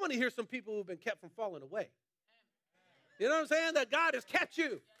 I want to hear some people who've been kept from falling away. You know what I'm saying? That God has kept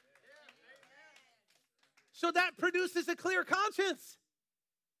you. So that produces a clear conscience.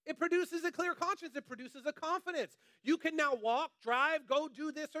 It produces a clear conscience. It produces a confidence. You can now walk, drive, go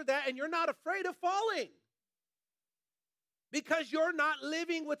do this or that, and you're not afraid of falling. Because you're not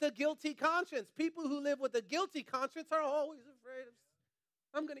living with a guilty conscience. People who live with a guilty conscience are always afraid of,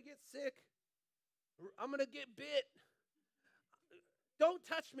 I'm going to get sick. I'm going to get bit. Don't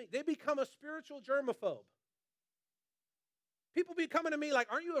touch me. They become a spiritual germaphobe. People be coming to me like,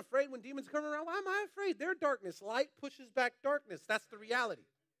 aren't you afraid when demons come around? Why am I afraid? They're darkness. Light pushes back darkness. That's the reality.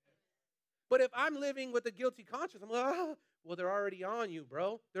 But if I'm living with a guilty conscience, I'm like, well, they're already on you,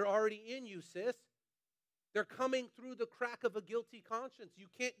 bro. They're already in you, sis. They're coming through the crack of a guilty conscience. You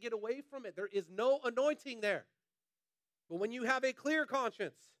can't get away from it. There is no anointing there. But when you have a clear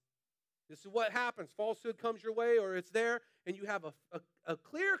conscience, this is what happens. Falsehood comes your way or it's there, and you have a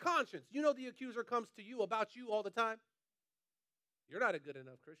clear conscience. You know the accuser comes to you about you all the time. You're not a good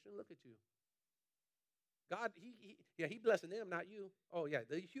enough Christian. Look at you. God, he blessing them, not you. Oh, yeah,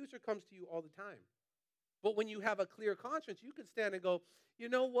 the accuser comes to you all the time. But when you have a clear conscience, you can stand and go, you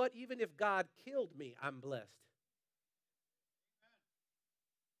know what? Even if God killed me, I'm blessed.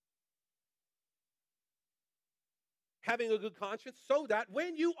 Having a good conscience so that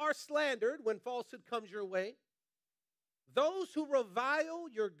when you are slandered, when falsehood comes your way, those who revile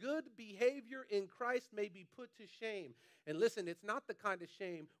your good behavior in Christ may be put to shame. And listen, it's not the kind of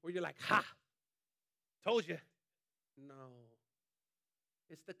shame where you're like, ha, told you. No.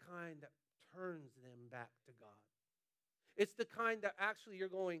 It's the kind that turns them back to God. It's the kind that actually you're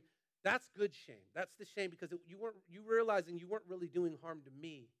going, that's good shame. That's the shame because you realizing you weren't really doing harm to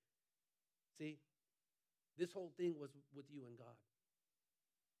me. See, this whole thing was with you and God.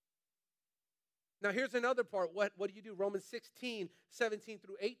 Now here's another part. What do you do? Romans 16, 17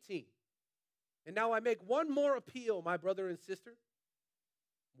 through 18. And now I make one more appeal, my brother and sister.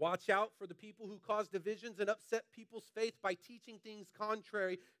 Watch out for the people who cause divisions and upset people's faith by teaching things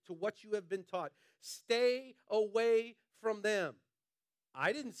contrary to what you have been taught. Stay away from them.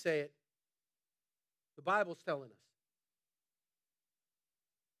 I didn't say it. The Bible's telling us.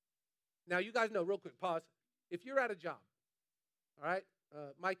 Now, you guys know, real quick, pause. If you're at a job, all right,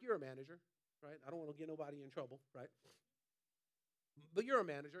 Mike, you're a manager, right? I don't want to get nobody in trouble, right? But you're a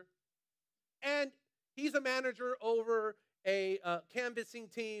manager. And he's a manager over a canvassing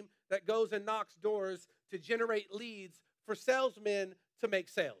team that goes and knocks doors to generate leads for salesmen to make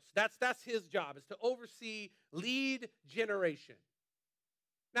sales. That's his job, is to oversee lead generation.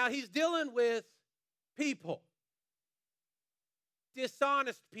 Now, he's dealing with people,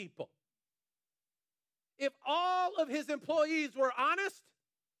 dishonest people. If all of his employees were honest,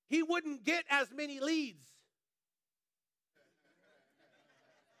 he wouldn't get as many leads.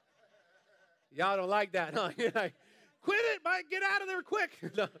 Y'all don't like that, huh? You're like, quit it, Mike, get out of there quick.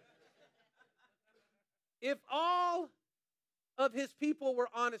 No. If all of his people were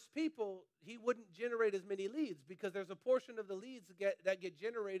honest people, he wouldn't generate as many leads because there's a portion of the leads that get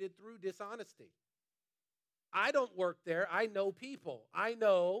generated through dishonesty. I don't work there. I know people. I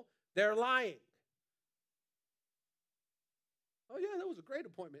know they're lying. Oh, yeah, that was a great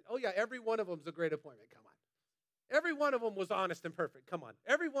appointment. Oh, yeah, every one of them's a great appointment. Come on. Every one of them was honest and perfect. Come on.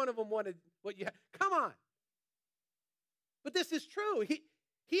 Every one of them wanted what you had. Come on. But this is true.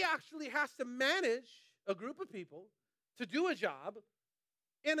 He actually has to manage a group of people to do a job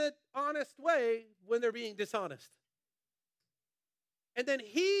in an honest way when they're being dishonest. And then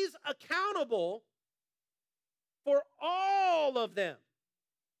he's accountable for all of them.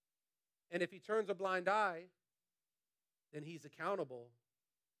 And if he turns a blind eye, then he's accountable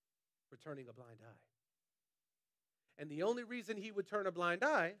for turning a blind eye. And the only reason he would turn a blind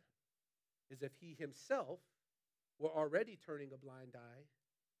eye is if he himself were already turning a blind eye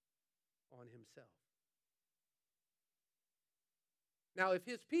on himself. Now, if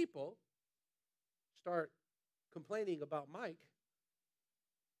his people start complaining about Mike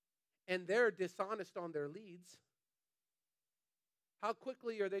and they're dishonest on their leads, how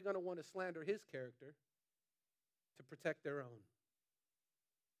quickly are they going to want to slander his character to protect their own?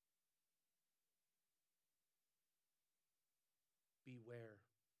 Beware.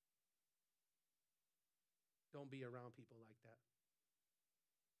 Don't be around people like that.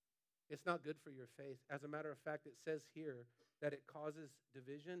 It's not good for your faith. As a matter of fact, it says here that it causes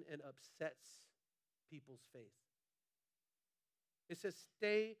division and upsets people's faith. It says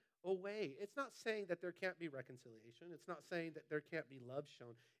stay away. It's not saying that there can't be reconciliation. It's not saying that there can't be love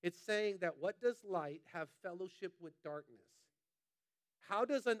shown. It's saying that what does light have fellowship with darkness? How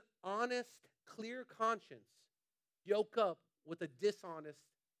does an honest, clear conscience yoke up with a dishonest,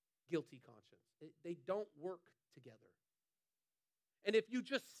 guilty conscience? They don't work together. And if you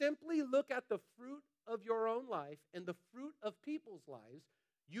just simply look at the fruit of your own life and the fruit of people's lives,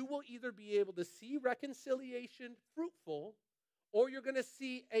 you will either be able to see reconciliation fruitful, or you're going to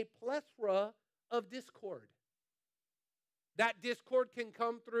see a plethora of discord. That discord can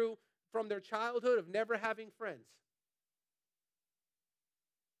come through from their childhood of never having friends,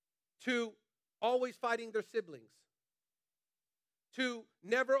 to always fighting their siblings, to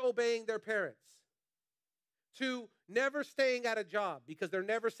never obeying their parents, to never staying at a job because they're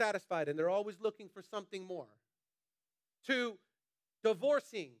never satisfied and they're always looking for something more, to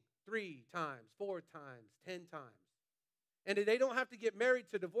divorcing 3 times, 4 times, 10 times. And they don't have to get married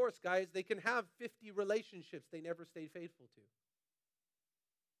to divorce, guys. They can have 50 relationships they never stayed faithful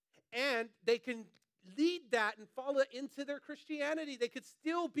to. And they can lead that and follow into their Christianity. They could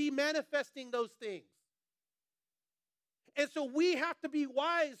still be manifesting those things. And so we have to be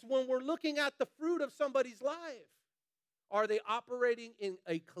wise when we're looking at the fruit of somebody's life. Are they operating in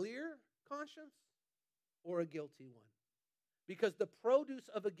a clear conscience or a guilty one? Because the produce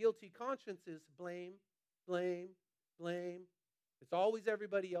of a guilty conscience is blame, blame, blame. It's always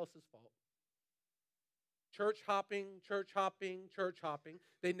everybody else's fault. Church hopping, church hopping, church hopping.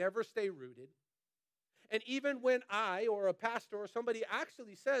 They never stay rooted. And even when I or a pastor or somebody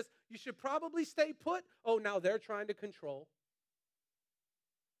actually says, you should probably stay put, oh, now they're trying to control.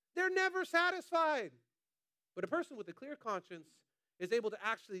 They're never satisfied. But a person with a clear conscience is able to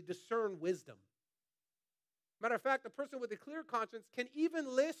actually discern wisdom. Matter of fact, a person with a clear conscience can even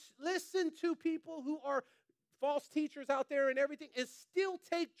listen to people who are false teachers out there and everything and still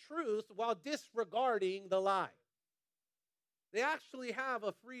take truth while disregarding the lie. They actually have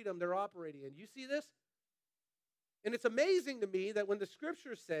a freedom they're operating in. You see this? And it's amazing to me that when the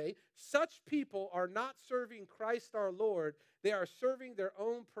scriptures say such people are not serving Christ our Lord, they are serving their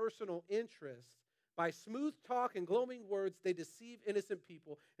own personal interests. By smooth talk and glowing words, they deceive innocent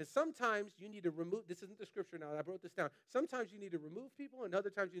people. And sometimes you need to remove, this isn't the scripture now, I wrote this down. Sometimes you need to remove people, and other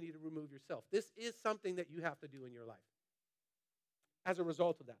times you need to remove yourself. This is something that you have to do in your life as a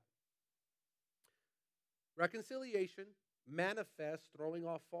result of that. Reconciliation manifests throwing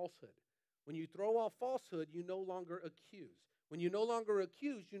off falsehood. When you throw off falsehood, you no longer accuse. When you no longer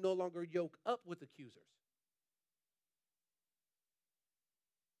accuse, you no longer yoke up with accusers.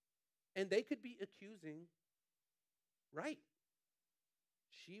 And they could be accusing right.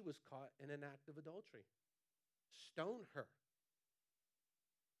 She was caught in an act of adultery. Stone her.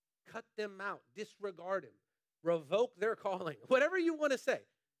 Cut them out. Disregard him. Revoke their calling. Whatever you want to say.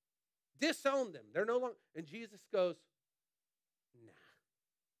 Disown them. They're no longer. And Jesus goes, nah.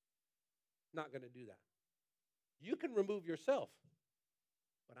 Not going to do that. You can remove yourself,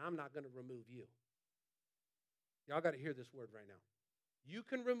 but I'm not going to remove you. Y'all got to hear this word right now. You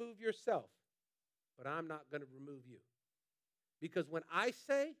can remove yourself, but I'm not going to remove you. Because when I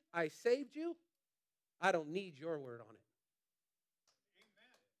say I saved you, I don't need your word on it.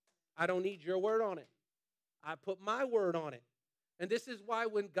 Amen. I don't need your word on it. I put my word on it. And this is why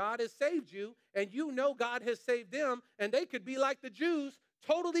when God has saved you, and you know God has saved them, and they could be like the Jews,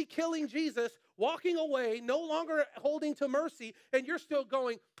 totally killing Jesus, walking away, no longer holding to mercy, and you're still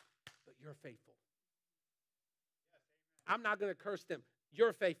going, but you're faithful. I'm not going to curse them.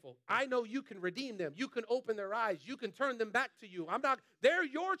 You're faithful. I know you can redeem them. You can open their eyes. You can turn them back to you. They're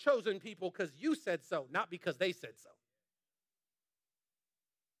your chosen people because you said so, not because they said so.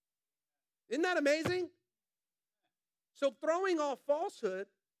 Isn't that amazing? So throwing off falsehood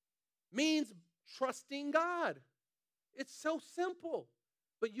means trusting God. It's so simple.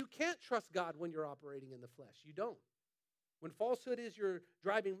 But you can't trust God when you're operating in the flesh. You don't. When falsehood is your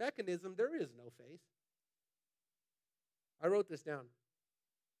driving mechanism, there is no faith. I wrote this down.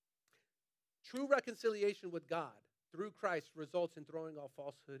 True reconciliation with God through Christ results in throwing off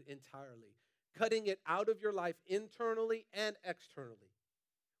falsehood entirely, cutting it out of your life internally and externally.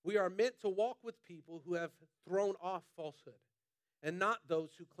 We are meant to walk with people who have thrown off falsehood and not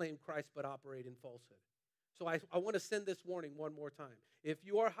those who claim Christ but operate in falsehood. So I want to send this warning one more time. If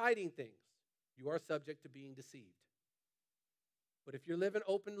you are hiding things, you are subject to being deceived. But if you're living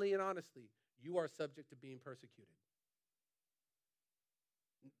openly and honestly, you are subject to being persecuted.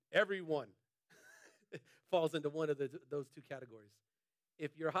 Everyone falls into one of those two categories.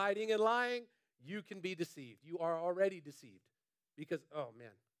 If you're hiding and lying, you can be deceived. You are already deceived. Because, oh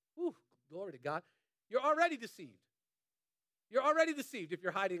man, whew, glory to God. You're already deceived. You're already deceived if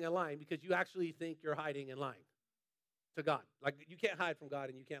you're hiding and lying because you actually think you're hiding and lying to God. Like you can't hide from God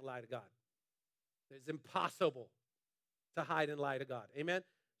and you can't lie to God. It's impossible to hide and lie to God. Amen?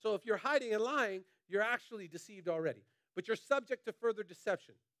 So if you're hiding and lying, you're actually deceived already. But you're subject to further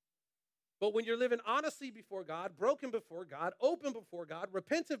deception. But when you're living honestly before God, broken before God, open before God,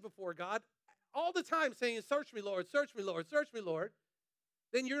 repentant before God, all the time saying, search me, Lord, search me, Lord, search me, Lord,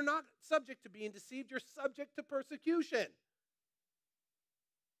 then you're not subject to being deceived. You're subject to persecution.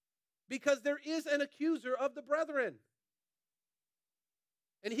 Because there is an accuser of the brethren.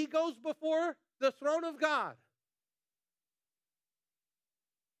 And he goes before the throne of God.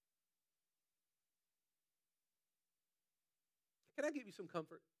 Can I give you some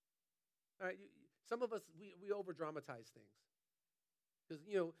comfort? All right, some of us, we over-dramatize things. Because,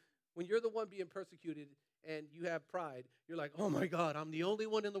 when you're the one being persecuted and you have pride, you're like, oh my God, I'm the only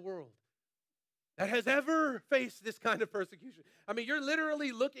one in the world that has ever faced this kind of persecution. I mean, you're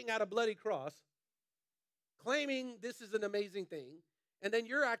literally looking at a bloody cross, claiming this is an amazing thing, and then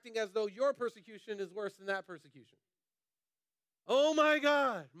you're acting as though your persecution is worse than that persecution. Oh my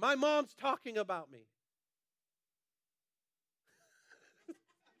God, my mom's talking about me.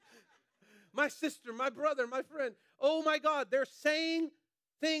 My sister, my brother, my friend, oh my God, they're saying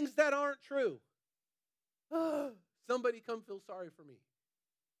things that aren't true. Somebody come feel sorry for me.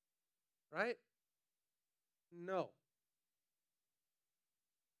 Right? No.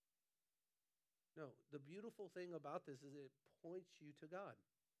 No. The beautiful thing about this is it points you to God.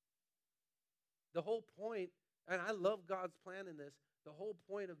 The whole point, and I love God's plan in this, the whole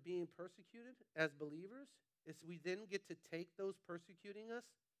point of being persecuted as believers is we then get to take those persecuting us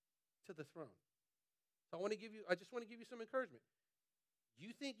to the throne. So I just want to give you some encouragement. You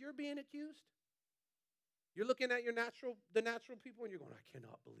think you're being accused? You're looking at the natural people, and you're going, I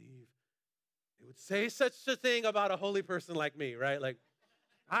cannot believe they would say such a thing about a holy person like me, right? Like,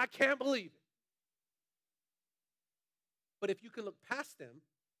 I can't believe it. But if you can look past them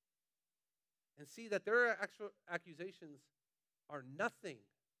and see that their actual accusations are nothing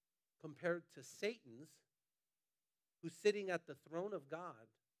compared to Satan's, who's sitting at the throne of God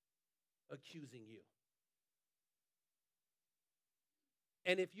accusing you.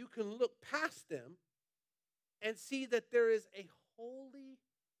 And if you can look past them and see that there is a holy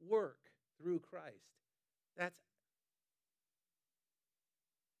work through Christ that's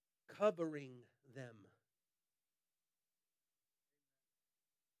covering them,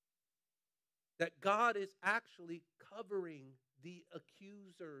 that God is actually covering the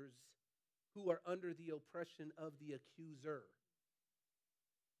accusers who are under the oppression of the accuser,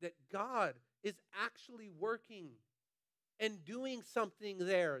 that God is actually working and doing something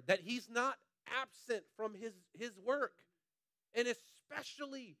there, that he's not absent from his work. And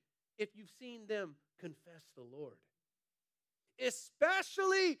especially if you've seen them confess the Lord.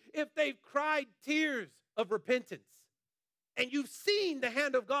 Especially if they've cried tears of repentance and you've seen the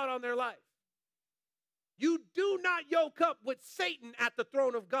hand of God on their life. You do not yoke up with Satan at the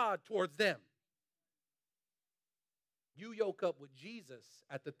throne of God towards them. You yoke up with Jesus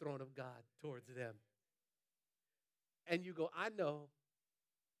at the throne of God towards them. And you go, I know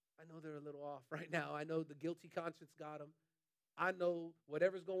they're a little off right now. I know the guilty conscience got them. I know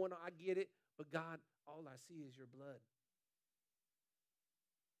whatever's going on, I get it. But God, all I see is your blood.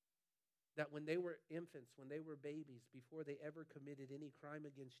 That when they were infants, when they were babies, before they ever committed any crime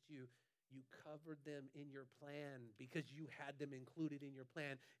against you, you covered them in your plan because you had them included in your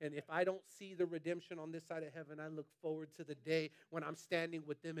plan. And if I don't see the redemption on this side of heaven, I look forward to the day when I'm standing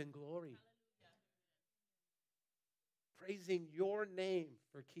with them in glory. Praising your name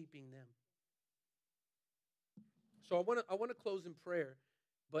for keeping them. So I want to close in prayer,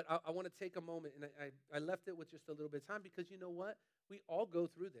 but I want to take a moment, and I left it with just a little bit of time because you know what? We all go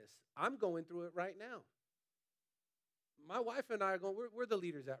through this. I'm going through it right now. My wife and I are going, where the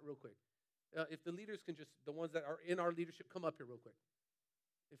leaders at real quick? If the leaders can just, the ones that are in our leadership, come up here real quick.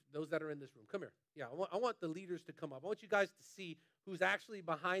 If those that are in this room, come here. Yeah, I want the leaders to come up. I want you guys to see who's actually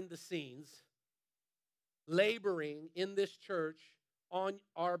behind the scenes laboring in this church on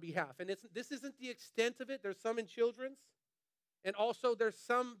our behalf. And this isn't the extent of it. There's some in children's, and also there's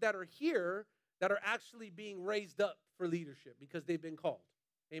some that are here that are actually being raised up for leadership because they've been called.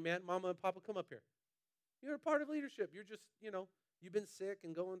 Amen. Mama and Papa, come up here. You're a part of leadership. You're just, you've been sick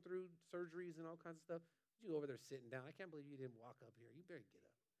and going through surgeries and all kinds of stuff. You over there sitting down. I can't believe you didn't walk up here. You better get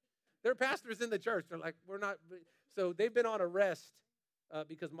up. There are pastors in the church. They're like, we're not. So they've been on a rest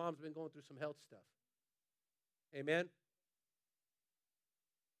because mom's been going through some health stuff. Amen.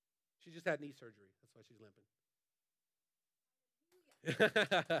 She just had knee surgery. That's why she's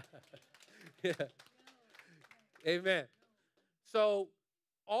limping. Yeah. Amen. So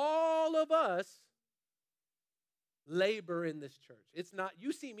all of us labor in this church. It's not,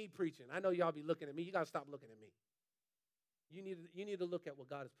 you see me preaching. I know y'all be looking at me. You got to stop looking at me. You need to look at what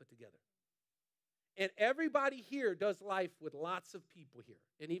God has put together. And everybody here does life with lots of people here,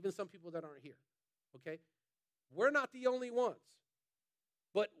 and even some people that aren't here. Okay? We're not the only ones.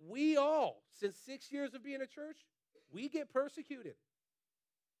 But we all, since 6 years of being a church, we get persecuted.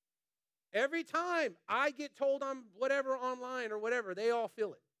 Every time I get told I'm whatever online or whatever, they all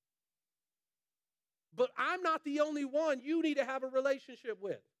feel it. But I'm not the only one you need to have a relationship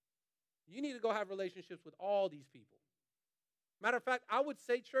with. You need to go have relationships with all these people. Matter of fact, I would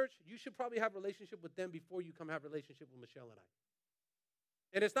say, church, you should probably have a relationship with them before you come have a relationship with Michelle and I.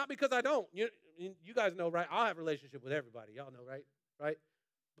 And it's not because I don't. You guys know, right? I'll have a relationship with everybody. Y'all know, right? Right?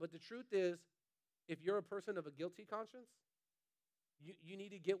 But the truth is, if you're a person of a guilty conscience, you need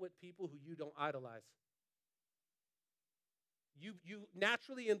to get with people who you don't idolize. You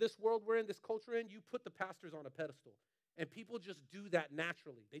naturally, in this world we're in, this culture in, you put the pastors on a pedestal. And people just do that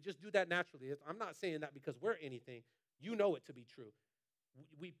naturally. They just do that naturally. I'm not saying that because we're anything. You know it to be true.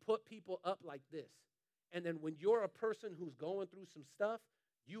 We put people up like this. And then when you're a person who's going through some stuff,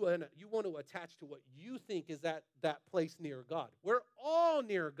 you want to attach to what you think is that place near God. We're all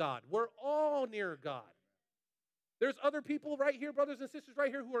near God. We're all near God. There's other people right here, brothers and sisters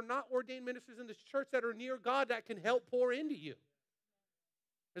right here, who are not ordained ministers in this church that are near God that can help pour into you.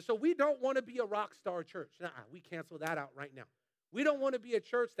 And so we don't want to be a rock star church. We cancel that out right now. We don't want to be a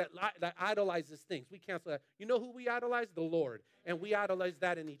church that idolizes things. We cancel that. You know who we idolize? The Lord. And we idolize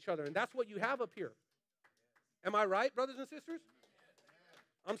that in each other. And that's what you have up here. Am I right, brothers and sisters?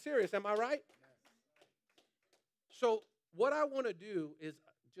 I'm serious. Am I right? So what I want to do is,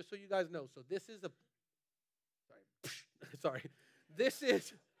 just so you guys know, so this is Sorry. This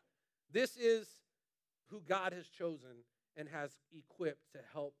is who God has chosen and has equipped to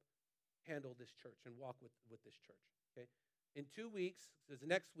help handle this church and walk with this church. Okay. In 2 weeks, this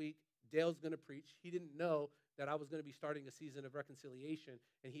next week, Dale's going to preach. He didn't know that I was going to be starting a season of reconciliation,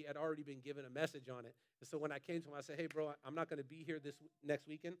 and he had already been given a message on it. And so when I came to him, I said, hey, bro, I'm not going to be here this next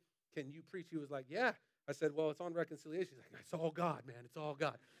weekend. Can you preach? He was like, yeah. I said, well, it's on reconciliation. He's like, it's all God, man. It's all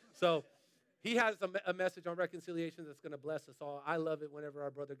God. So he has a message on reconciliation that's going to bless us all. I love it whenever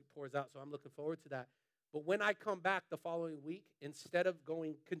our brother pours out, so I'm looking forward to that. But when I come back the following week, instead of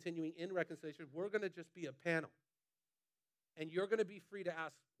continuing in reconciliation, we're going to just be a panel. And you're going to be free to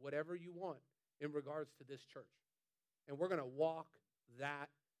ask whatever you want in regards to this church. And we're going to walk that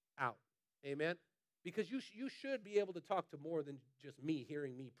out. Amen? Because you should be able to talk to more than just me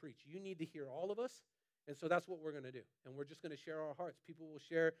hearing me preach. You need to hear all of us. And so that's what we're going to do. And we're just going to share our hearts. People will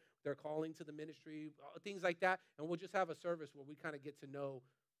share their calling to the ministry, things like that. And we'll just have a service where we kind of get to know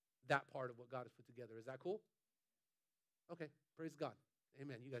that part of what God has put together. Is that cool? Okay. Praise God.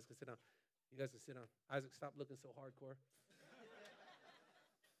 Amen. You guys can sit down. You guys can sit down. Isaac, stop looking so hardcore.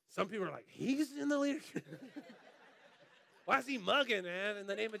 Some people are like, he's in the leadership. Why is he mugging, man, in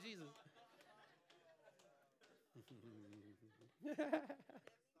the name of Jesus?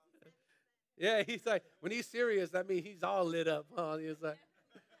 Yeah, he's like, when he's serious, that means he's all lit up. Huh? He's like,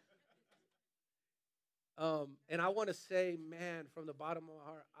 and I want to say, man, from the bottom of my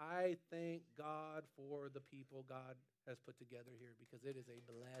heart, I thank God for the people God has put together here because it is a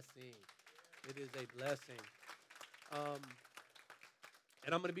blessing. It is a blessing.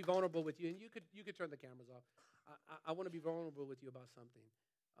 And I'm going to be vulnerable with you. And you could turn the cameras off. I want to be vulnerable with you about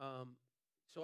something.